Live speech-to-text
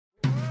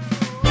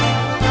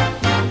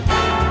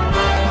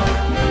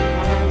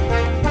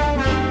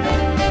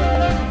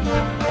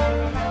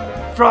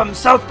from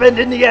South Bend,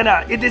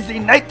 Indiana. It is the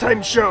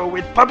nighttime show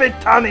with Puppet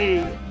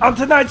Tommy. On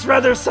tonight's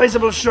rather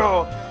sizable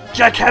show,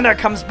 Jack Hanna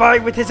comes by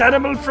with his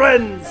animal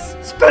friends,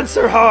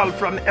 Spencer Hall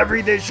from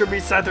Every Day Should Be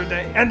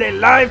Saturday, and a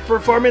live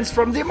performance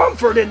from the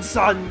Mumford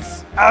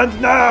Sons.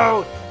 And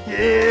now,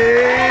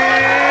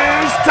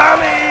 here's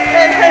Tommy!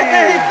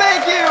 Hey,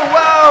 thank you!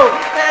 Wow!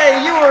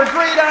 Hey, you were a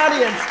great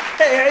audience!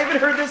 Hey, I haven't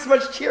heard this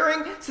much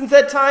cheering since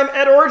that time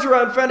Ed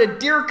Orgeron found a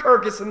deer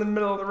carcass in the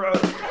middle of the road.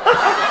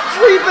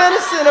 Free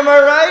venison, am I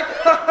right?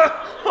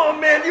 Oh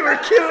man, you are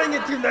killing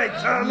it tonight,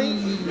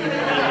 Tommy!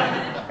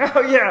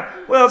 Oh yeah,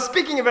 well,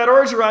 speaking of Ed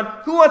Orgeron,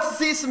 who wants to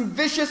see some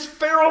vicious,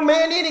 feral,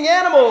 man-eating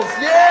animals?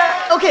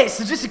 Yeah! Okay,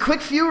 so just a quick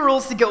few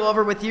rules to go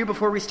over with you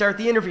before we start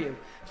the interview.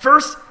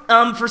 First,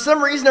 for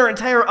some reason our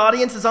entire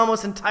audience is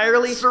almost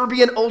entirely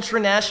Serbian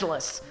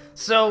ultra-nationalists.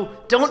 So,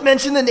 don't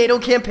mention the NATO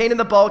campaign in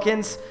the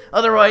Balkans,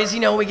 otherwise,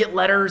 we get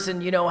letters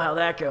and you know how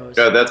that goes.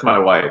 That's my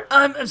wife.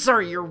 I'm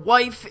sorry, your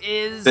wife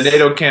is... The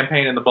NATO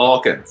campaign in the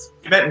Balkans.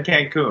 We met in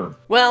Cancun.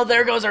 Well,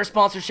 there goes our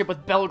sponsorship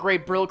with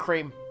Belgrade Brill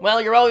Cream.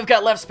 Well, you're all we've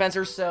got left,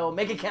 Spencer, so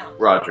make it count.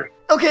 Roger.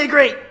 Okay,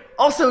 great.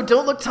 Also,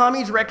 don't look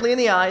Tommy directly in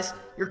the eyes.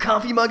 Your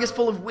coffee mug is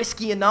full of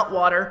whiskey and not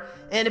water.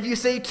 And if you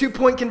say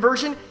 2-point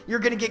conversion, you're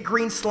gonna get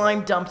green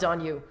slime dumped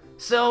on you.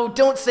 So,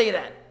 don't say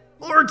that.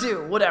 Or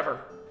do,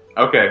 whatever.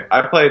 Okay,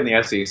 I played in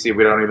the SEC.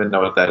 We don't even know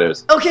what that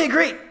is. Okay,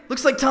 great.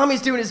 Looks like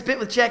Tommy's doing his bit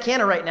with Jack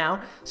Hanna right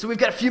now, so we've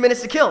got a few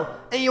minutes to kill.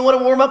 And you want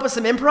to warm up with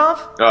some improv?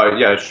 Oh,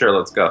 yeah, sure,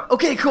 let's go.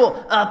 Okay,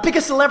 cool. Pick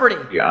a celebrity.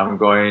 Yeah, I'm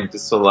going to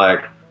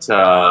select,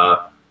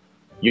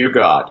 You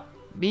God.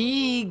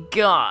 Me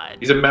God.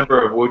 He's a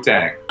member of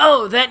Wu-Tang.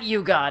 Oh, that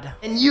You God.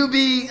 And you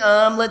be,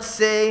 let's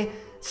say,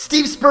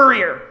 Steve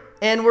Spurrier.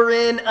 And we're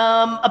in,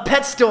 a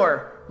pet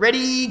store.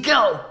 Ready,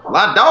 go. A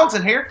lot of dogs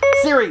in here.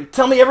 Siri,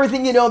 tell me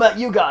everything you know about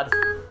You God.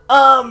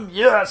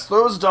 Yes,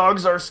 those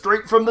dogs are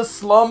straight from the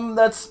slum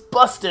that's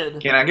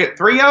busted. Can I get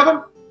 3 of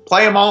them?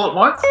 Play them all at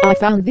once? I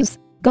found this.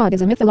 God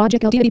is a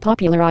mythological deity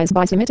popularized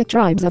by Semitic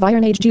tribes of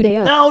Iron Age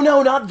Judea. No,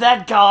 not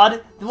that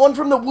God. The one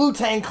from the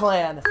Wu-Tang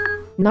Clan.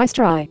 Nice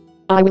try.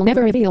 I will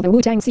never reveal the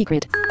Wu-Tang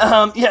secret.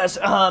 Yes,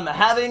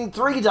 having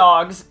 3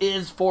 dogs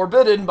is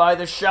forbidden by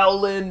the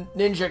Shaolin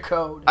Ninja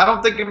Code. I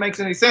don't think it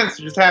makes any sense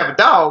to just have a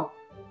dog.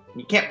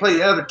 You can't play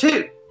the other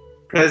 2.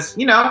 Because,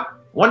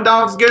 one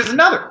dog's as good as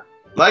another.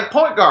 Like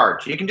point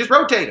guards, you can just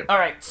rotate them.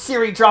 Alright,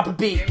 Siri, drop a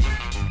beat.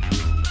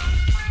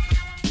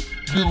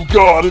 You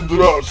God in the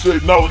house, say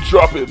knowledge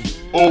dropping.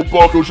 Old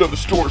Buckos at the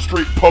store,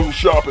 straight puzzle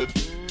shopping.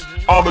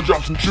 I'ma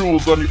drop some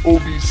jewels on your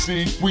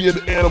OBC. We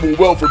in animal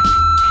welfare,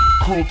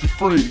 cruelty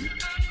free.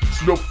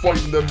 There's no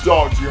fighting them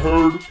dogs, you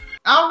heard?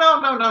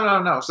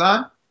 Oh, no,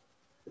 son.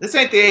 This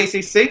ain't the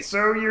ACC.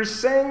 So you're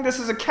saying this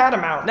is a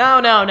catamount?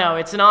 No,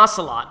 it's an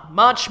ocelot.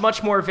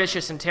 Much more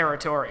vicious and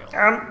territorial.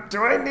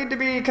 Do I need to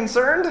be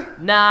concerned?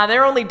 Nah,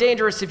 they're only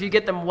dangerous if you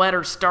get them wet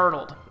or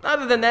startled.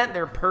 Other than that,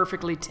 they're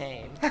perfectly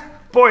tame.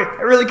 Boy,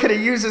 I really could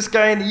have used this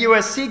guy in the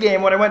USC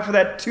game when I went for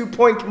that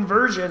 2-point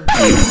conversion.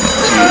 Scratch.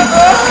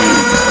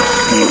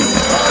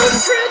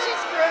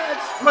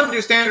 I'm gonna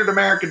do standard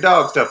American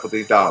dog stuff with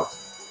these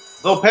dogs.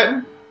 A little petting,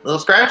 a little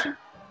scratching.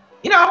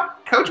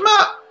 Coach them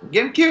up.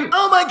 Get them cute.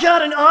 Oh my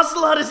god, an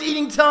ocelot is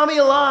eating Tommy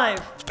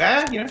alive.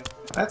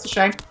 That's a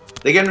shame.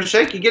 They get them to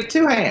shake, you get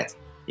 2 hands.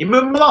 You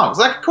move them along. It's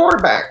like a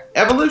quarterback.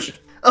 Evolution.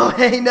 Oh,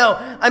 hey, no.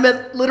 I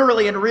meant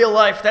literally in real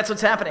life. That's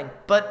what's happening.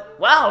 But,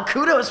 wow,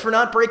 kudos for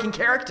not breaking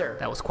character.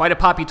 That was quite a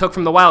pop you took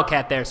from the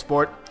Wildcat there,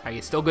 sport. Are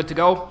you still good to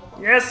go?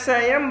 Yes,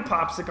 I am,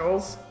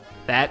 Popsicles.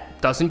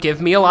 That doesn't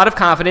give me a lot of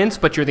confidence,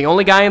 but you're the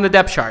only guy in the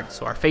depth chart,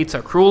 so our fates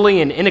are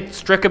cruelly and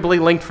inextricably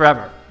linked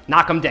forever.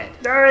 Knock 'em dead.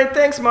 Alright,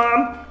 thanks,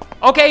 Mom.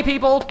 Okay,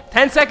 people,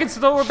 10 seconds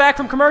till we're back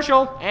from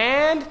commercial,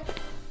 and...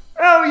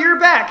 Oh, you're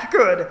back.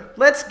 Good.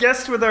 Let's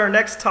guest with our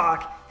next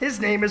talk.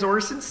 His name is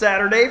Orson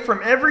Saturday from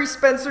Every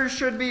Spencer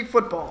Should Be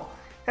Football.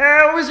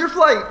 How was your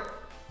flight?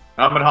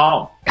 I'm at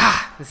home.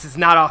 This is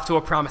not off to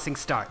a promising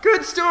start.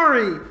 Good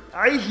story.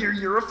 I hear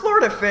you're a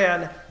Florida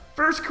fan.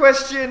 First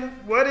question,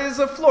 what is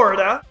a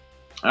Florida?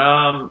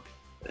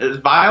 Is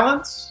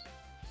violence,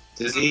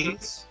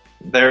 disease.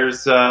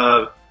 There's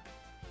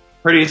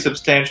pretty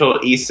substantial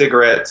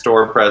e-cigarette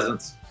store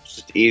presence.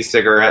 Just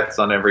e-cigarettes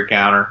on every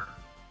counter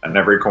and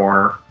every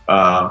corner.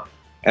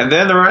 And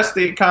then the rest of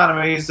the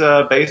economy is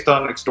based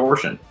on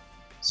extortion.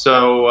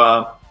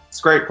 So it's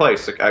a great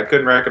place. I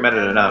couldn't recommend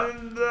it enough.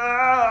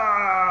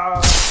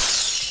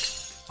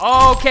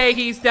 Okay,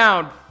 he's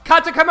down.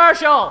 Cut to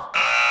commercial!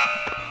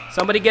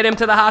 Somebody get him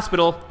to the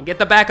hospital and get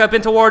the backup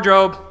into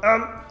wardrobe.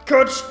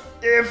 Coach,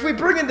 if we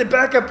bring in the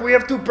backup, we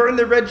have to burn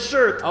the red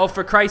shirt. Oh,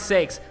 for Christ's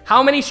sakes.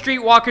 How many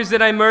streetwalkers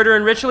did I murder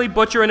and ritually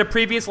butcher in a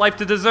previous life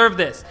to deserve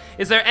this?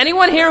 Is there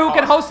anyone here who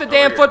can host a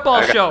damn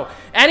football show?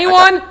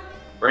 Anyone?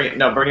 Bring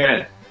it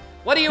in.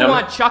 What do you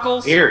want,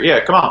 Chuckles? Here,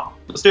 yeah, come on.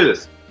 Let's do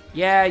this.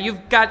 Yeah,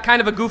 you've got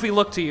kind of a goofy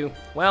look to you.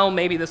 Well,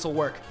 maybe this'll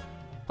work.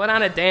 Put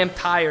on a damn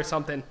tie or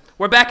something.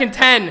 We're back in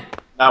 10.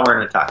 Now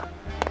we're in a tie.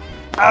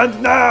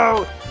 And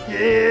now,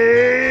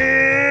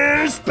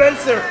 here's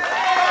Spencer.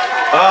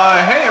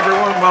 Hey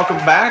everyone, welcome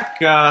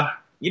back.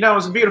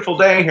 it's a beautiful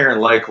day here in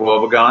Lake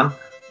Wobegon.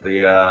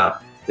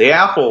 The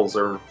apples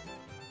are,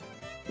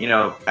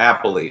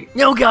 appley.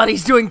 Oh God,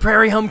 he's doing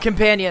Prairie Home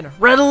Companion.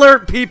 Red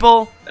alert,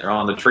 people! They're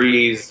on the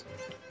trees,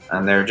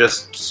 and they're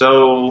just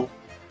so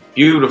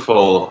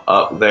beautiful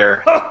up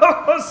there.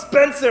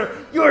 Spencer,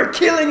 you are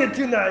killing it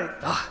tonight.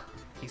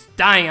 He's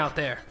dying out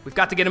there. We've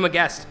got to get him a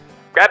guest.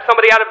 Grab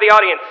somebody out of the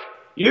audience.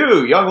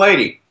 You, young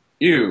lady.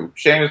 You,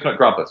 Seamus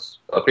McGrumpus.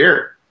 Up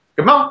here.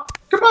 Come on,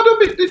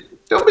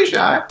 don't be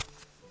shy.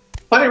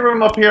 Plenty of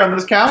room up here on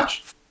this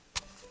couch.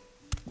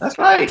 That's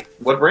right.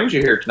 What brings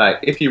you here tonight,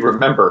 if you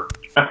remember?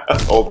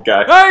 Old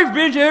guy. I've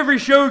been to every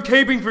show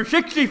taping for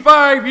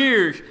 65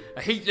 years.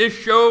 I hate this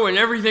show and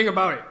everything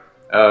about it.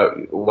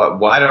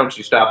 Why don't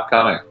you stop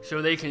coming?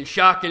 So they can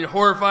shock and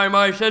horrify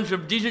my sense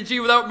of decency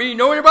without me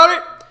knowing about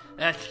it?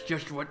 That's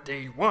just what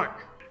they want.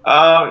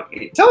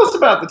 Tell us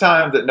about the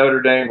time that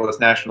Notre Dame was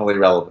nationally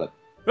relevant.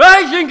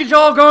 I think it's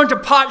all gone to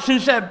pot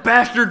since that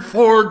bastard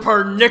Ford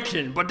pardoned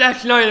Nixon, but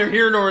that's neither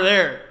here nor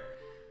there.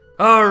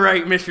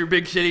 Alright, Mr.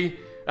 Big City.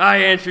 I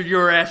answered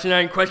your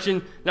asinine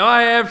question. Now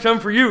I have some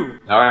for you.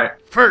 Alright.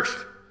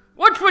 First,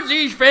 what's with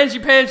these fancy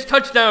pants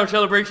touchdown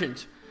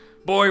celebrations?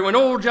 Boy, when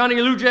old Johnny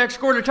Lujack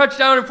scored a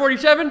touchdown in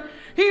 47,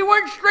 he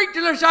went straight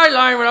to the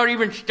sideline without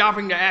even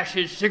stopping to ash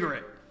his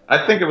cigarette.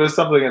 I think it was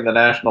something in the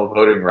National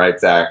Voting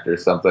Rights Act or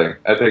something.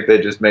 I think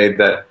they just made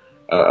that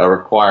a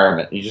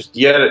requirement. You just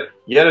yet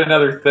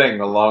another thing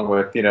along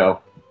with,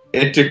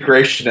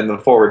 integration in the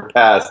forward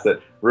pass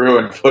that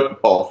ruined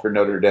football for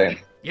Notre Dame.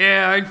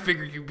 Yeah, I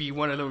figured you'd be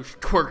one of those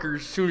twerkers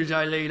as soon as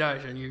I laid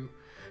eyes on you.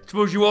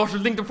 Suppose you also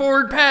think the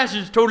forward pass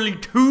is totally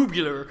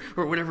tubular,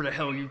 or whatever the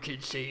hell you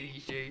kids say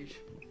these days.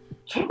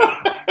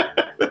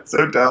 That's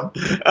so dumb.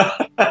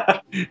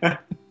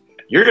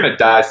 You're gonna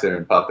die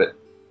soon, Puppet.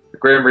 The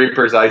Grim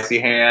Reaper's icy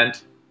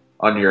hand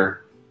on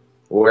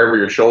wherever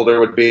your shoulder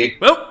would be.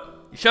 Well,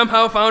 you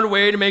somehow found a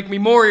way to make me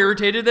more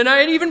irritated than I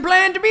had even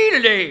planned to be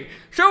today.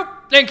 So,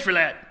 thanks for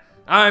that.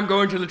 I'm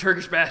going to the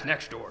Turkish bath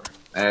next door.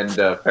 And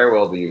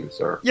farewell to you,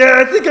 sir. Yeah,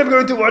 I think I'm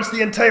going to watch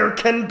the entire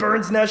Ken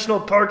Burns National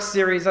Park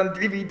series on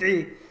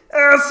DVD.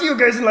 I'll see you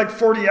guys in like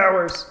 40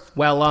 hours.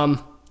 Well,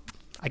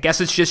 I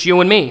guess it's just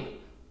you and me.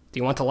 Do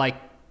you want to,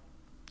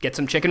 get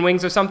some chicken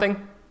wings or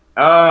something?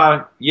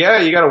 Yeah,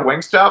 you got a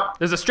Wingstop?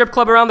 There's a strip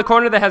club around the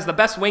corner that has the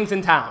best wings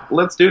in town.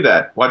 Let's do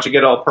that. Watch you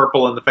get all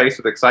purple in the face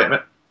with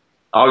excitement.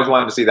 I always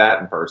wanted to see that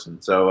in person.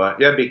 So,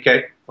 yeah,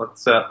 BK,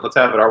 let's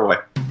have it our way.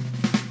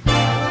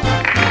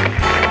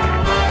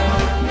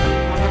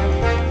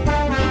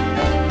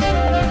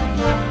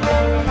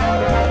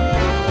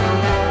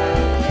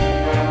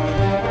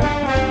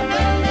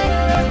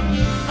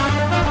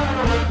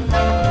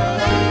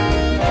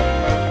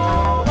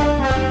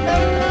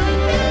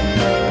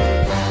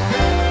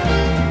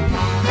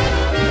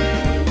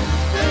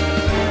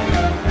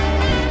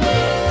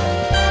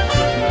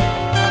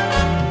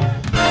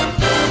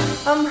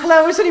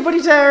 Hello, is anybody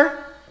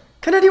there?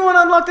 Can anyone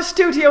unlock the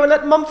studio and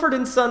let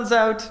Mumford Sons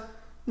out?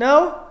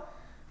 No?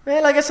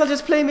 Well, I guess I'll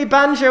just play me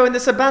banjo in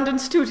this abandoned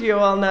studio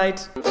all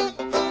night.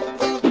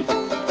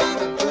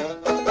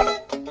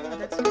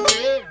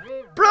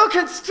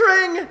 Broken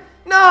string!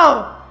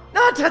 No!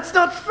 No, that's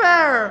not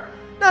fair!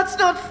 That's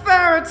not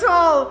fair at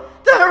all!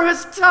 There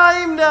was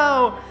time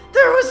now!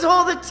 There was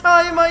all the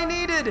time I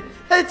needed!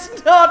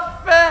 It's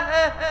not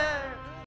fair!